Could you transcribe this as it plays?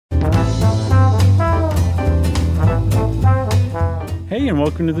and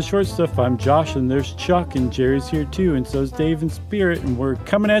welcome to The Short Stuff. I'm Josh, and there's Chuck, and Jerry's here too, and so's Dave and Spirit, and we're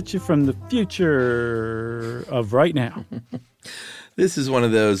coming at you from the future of right now. This is one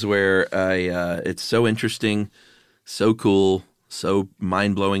of those where it's so interesting, so cool, so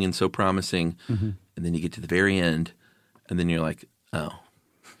mind-blowing, and so promising, and then you get to the very end, and then you're like, oh.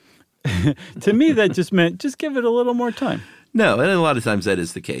 To me, that just meant just give it a little more time. No, and a lot of times that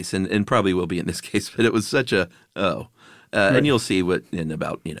is the case, and probably will be in this case, but it was such a, right. And you'll see what in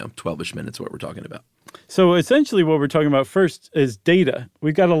about, 12-ish minutes what we're talking about. So essentially what we're talking about first is data.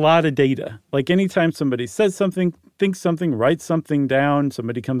 We've got a lot of data. Like anytime somebody says something, thinks something, writes something down,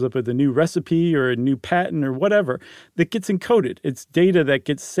 somebody comes up with a new recipe or a new patent or whatever that gets encoded. It's data that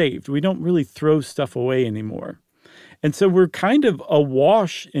gets saved. We don't really throw stuff away anymore. And so we're kind of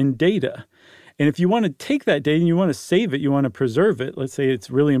awash in data. And if you want to take that data and you want to save it, you want to preserve it, let's say it's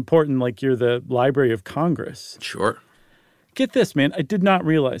really important, like you're the Library of Congress. Sure. Get this, man. I did not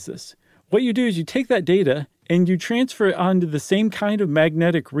realize this. What you do is you take that data and you transfer it onto the same kind of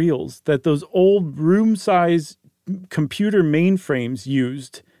magnetic reels that those old room-size computer mainframes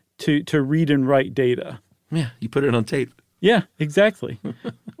used to read and write data. Yeah, you put it on tape. Yeah, exactly.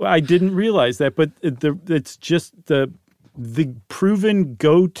 Well, I didn't realize that, but it's just the proven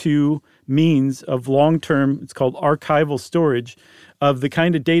go-to means of long-term, it's called archival storage, of the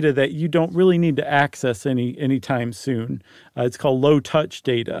kind of data that you don't really need to access anytime soon. It's called low-touch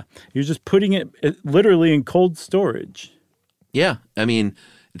data. You're just putting it literally in cold storage. Yeah, I mean,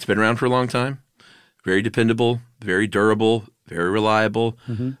 it's been around for a long time. Very dependable, very durable, very reliable.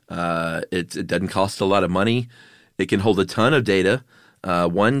 It doesn't cost a lot of money. It can hold a ton of data.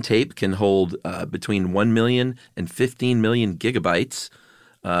 One tape can hold between 1 million and 15 million gigabytes,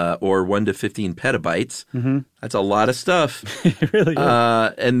 or 1 to 15 petabytes. That's a lot of stuff. It really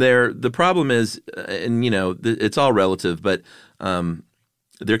is. And the problem is, and it's all relative, but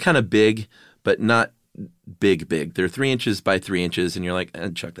they're kind of big, but not big. They're 3 inches by 3 inches, and you're like,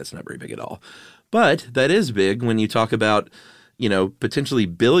 Chuck, that's not very big at all. But that is big when you talk about, potentially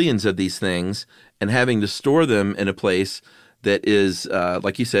billions of these things and having to store them in a place that is,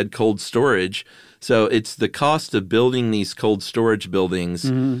 like you said, cold storage. So it's the cost of building these cold storage buildings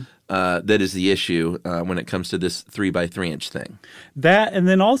that is the issue when it comes to this 3 by 3 inch thing. That, and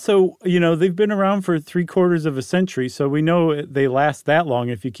then also, they've been around for 3/4 of a century, so we know they last that long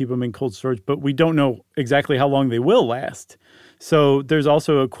if you keep them in cold storage, but we don't know exactly how long they will last. So there's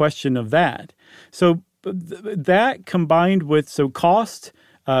also a question of that. So that combined with cost,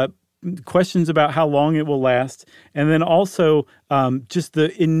 questions about how long it will last, and then also just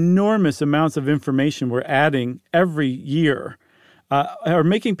the enormous amounts of information we're adding every year are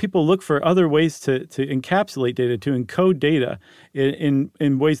making people look for other ways to encapsulate data, to encode data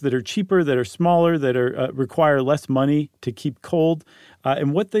in ways that are cheaper, that are smaller, that are require less money to keep cold.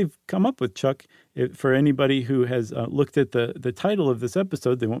 And what they've come up with, Chuck, for anybody who has looked at the title of this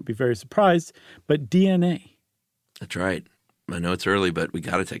episode, they won't be very surprised, but DNA. That's right. I know it's early, but we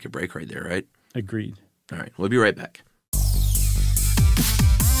got to take a break right there, right? Agreed. All right. We'll be right back.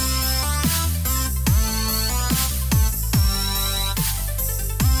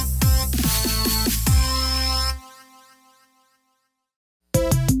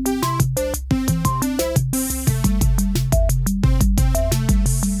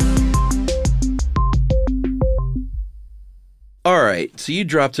 All right, so you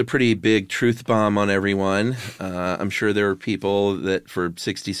dropped a pretty big truth bomb on everyone. I'm sure there were people that for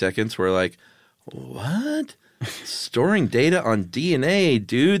 60 seconds were like, what? Storing data on DNA,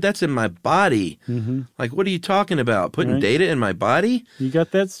 dude, that's in my body. Like, what are you talking about? Putting data in my body? You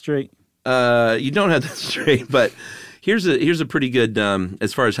got that straight. You don't have that straight, but here's a pretty good,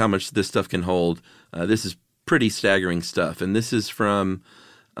 as far as how much this stuff can hold. This is pretty staggering stuff, and this is from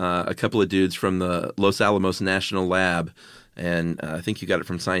a couple of dudes from the Los Alamos National Lab. And I think you got it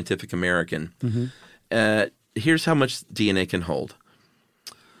from Scientific American. Here's how much DNA can hold.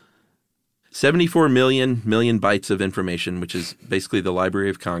 74 million bytes of information, which is basically the Library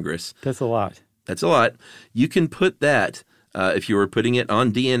of Congress. That's a lot. That's a lot. You can put that, if you were putting it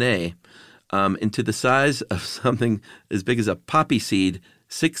on DNA, into the size of something as big as a poppy seed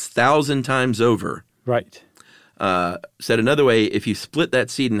 6,000 times over. Right. Said another way, if you split that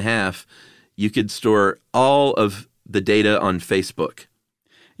seed in half, you could store all of the data on Facebook.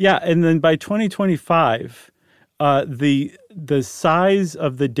 Yeah, and then by 2025, the size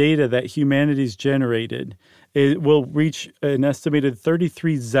of the data that humanity's generated, it will reach an estimated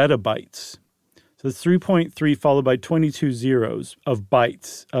 33 zettabytes. So it's 3.3 followed by 22 zeros of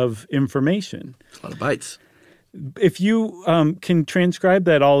bytes of information. That's a lot of bytes. If you can transcribe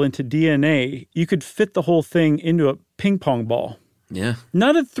that all into DNA, you could fit the whole thing into a ping pong ball. Yeah.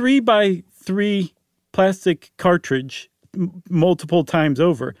 Not a 3x3 plastic cartridge multiple times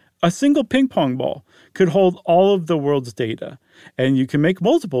over. A single ping pong ball could hold all of the world's data. And you can make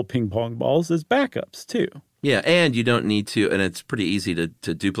multiple ping pong balls as backups, too. Yeah, and you don't need to, and it's pretty easy to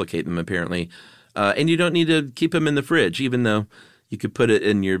duplicate them, apparently. And you don't need to keep them in the fridge, even though you could put it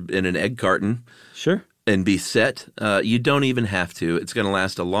in an egg carton. Sure. And be set. You don't even have to. It's going to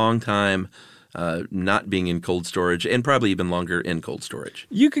last a long time, not being in cold storage, and probably even longer in cold storage.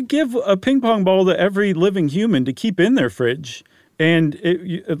 You could give a ping pong ball to every living human to keep in their fridge, and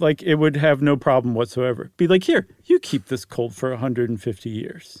it would have no problem whatsoever. Be like, here, you keep this cold for 150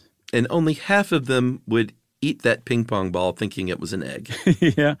 years. And only half of them would eat that ping pong ball thinking it was an egg.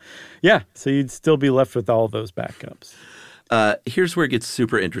 Yeah. So you'd still be left with all those backups. Here's where it gets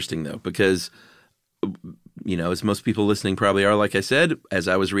super interesting, though, because as most people listening probably are, like I said, as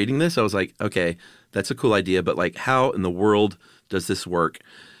I was reading this, I was like, okay, that's a cool idea, but like, how in the world does this work?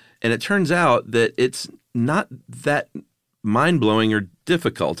 And it turns out that it's not that mind-blowing or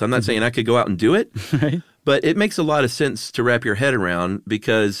difficult. I'm not saying I could go out and do it, right? But it makes a lot of sense to wrap your head around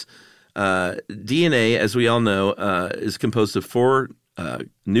because DNA, as we all know, is composed of 4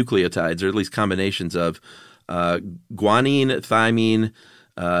 nucleotides, or at least combinations of guanine, thymine,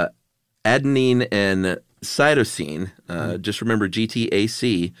 adenine, and cytosine. Just remember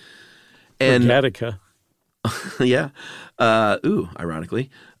GTAC. And Gattaca. Yeah. Ironically.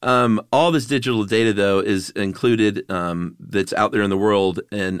 All this digital data, though, is included that's out there in the world,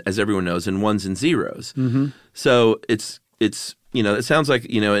 and as everyone knows, in ones and zeros. Mm-hmm. So it's it sounds like,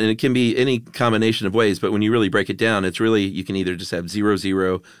 and it can be any combination of ways, but when you really break it down, it's really, you can either just have 0,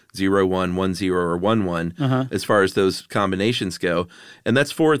 0, 0, 1, 1, 0, or 1, 1 as far as those combinations go. And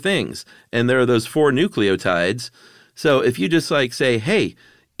that's 4 things. And there are those 4 nucleotides. So if you just say, hey,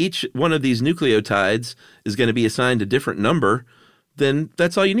 each one of these nucleotides is going to be assigned a different number, then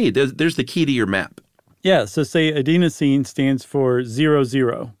that's all you need. There's the key to your map. Yeah. So say adenosine stands for 0,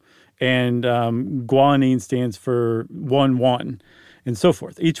 0. And guanine stands for 1, 1, and so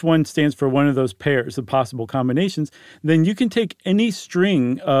forth. Each one stands for one of those pairs of possible combinations. Then you can take any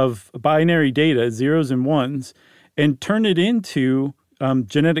string of binary data, zeros and ones, and turn it into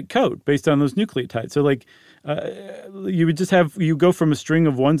genetic code based on those nucleotides. So you would just you go from a string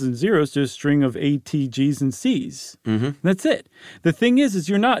of ones and zeros to a string of A, T, Gs, and Cs. Mm-hmm. That's it. The thing is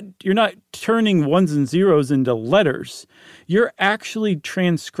you're not turning ones and zeros into letters. You're actually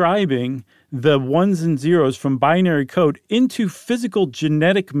transcribing the ones and zeros from binary code into physical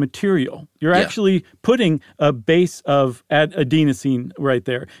genetic material. You're actually putting a base of adenosine right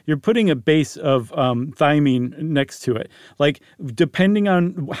there. You're putting a base of thymine next to it. Like, depending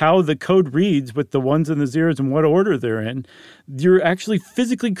on how the code reads with the ones and the zeros and what order they're in, you're actually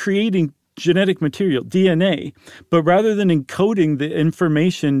physically creating genetic material, DNA. But rather than encoding the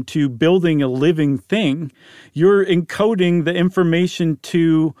information to building a living thing, you're encoding the information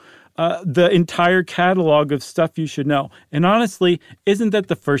to the entire catalog of stuff you should know. And honestly, isn't that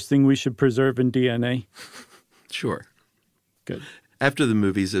the first thing we should preserve in DNA? Sure. Good. After the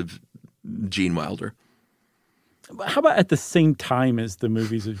movies of Gene Wilder. How about at the same time as the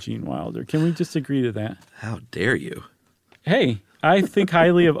movies of Gene Wilder? Can we just agree to that? How dare you? Hey, I think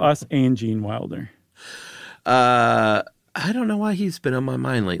highly of us and Gene Wilder. I don't know why he's been on my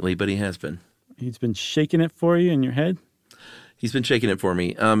mind lately, but he has been. He's been shaking it for you in your head? He's been shaking it for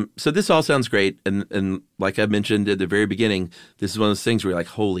me. So this all sounds great. And like I mentioned at the very beginning, this is one of those things where you're like,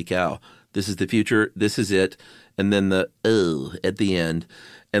 holy cow, this is the future. This is it. And then the oh at the end.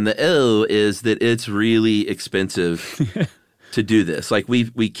 And the oh is that it's really expensive to do this. Like,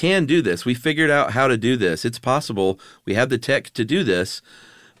 we can do this. We figured out how to do this. It's possible. We have the tech to do this.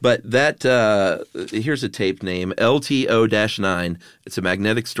 But that here's a tape name, LTO-9. It's a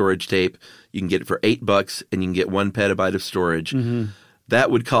magnetic storage tape. You can get it for $8, and you can get 1 petabyte of storage. Mm-hmm. That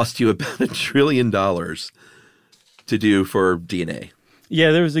would cost you about $1 trillion to do for DNA.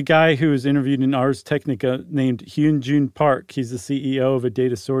 Yeah, there was a guy who was interviewed in Ars Technica named Hyun-Jun Park. He's the CEO of a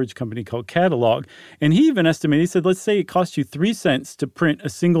data storage company called Catalog. And he even estimated, he said, let's say it costs you 3 cents to print a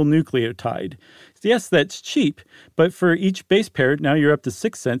single nucleotide. Yes, that's cheap, but for each base pair, now you're up to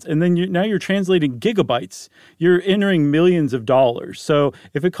 6 cents, and then now you're translating gigabytes. You're entering millions of dollars. So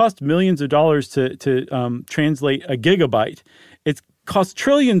if it costs millions of dollars to translate a gigabyte, it costs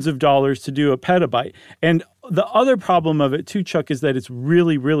trillions of dollars to do a petabyte. And the other problem of it too, Chuck, is that it's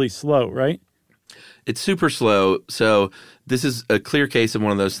really, really slow, right? It's super slow. So this is a clear case of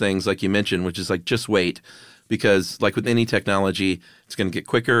one of those things, like you mentioned, which is like, just wait. Because like with any technology, it's going to get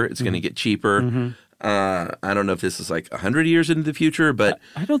quicker. It's going to get cheaper. Mm-hmm. I don't know if this is like 100 years into the future, but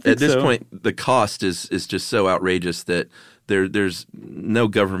I don't think at this so. point, the cost is just so outrageous that There's no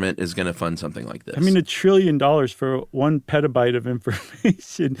government is going to fund something like this. I mean, $1 trillion for 1 petabyte of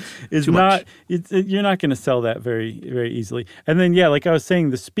information is Too much. You're not going to sell that very, very easily. And then, yeah, like I was saying,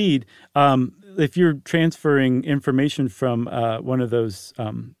 the speed, if you're transferring information from one of those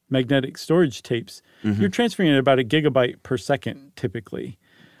magnetic storage tapes, you're transferring it at about 1 gigabyte per second, typically.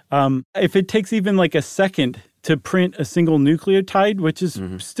 If it takes even like a second to print a single nucleotide, which is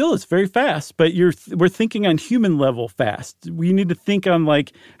still, it's very fast, but we're thinking on human level fast. We need to think on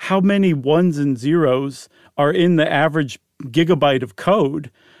like how many ones and zeros are in the average gigabyte of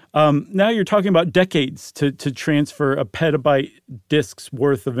code. Now you're talking about decades to transfer a petabyte disk's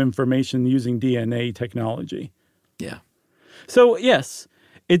worth of information using DNA technology. Yeah. So yes,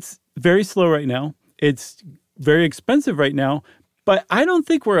 it's very slow right now. It's very expensive right now. But I don't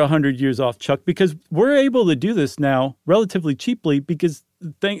think we're 100 years off, Chuck, because we're able to do this now relatively cheaply because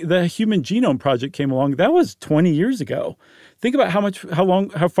the Human Genome Project came along. That was 20 years ago. Think about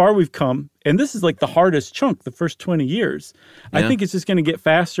how far we've come. And this is like the hardest chunk, the first 20 years. Yeah. I think it's just going to get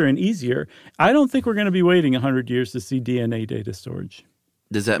faster and easier. I don't think we're going to be waiting 100 years to see DNA data storage.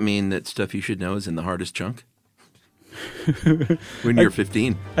 Does that mean that Stuff You Should Know is in the hardest chunk? When you're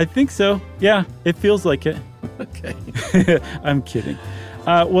 15? I think so. Yeah, it feels like it. Okay. I'm kidding.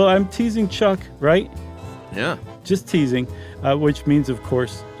 Well, I'm teasing Chuck, right? Yeah. Just teasing, which means, of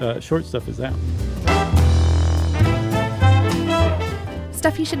course, Short Stuff is out.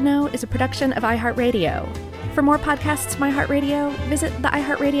 Stuff You Should Know is a production of iHeartRadio. For more podcasts from iHeartRadio, visit the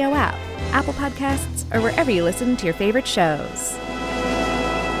iHeartRadio app, Apple Podcasts, or wherever you listen to your favorite shows.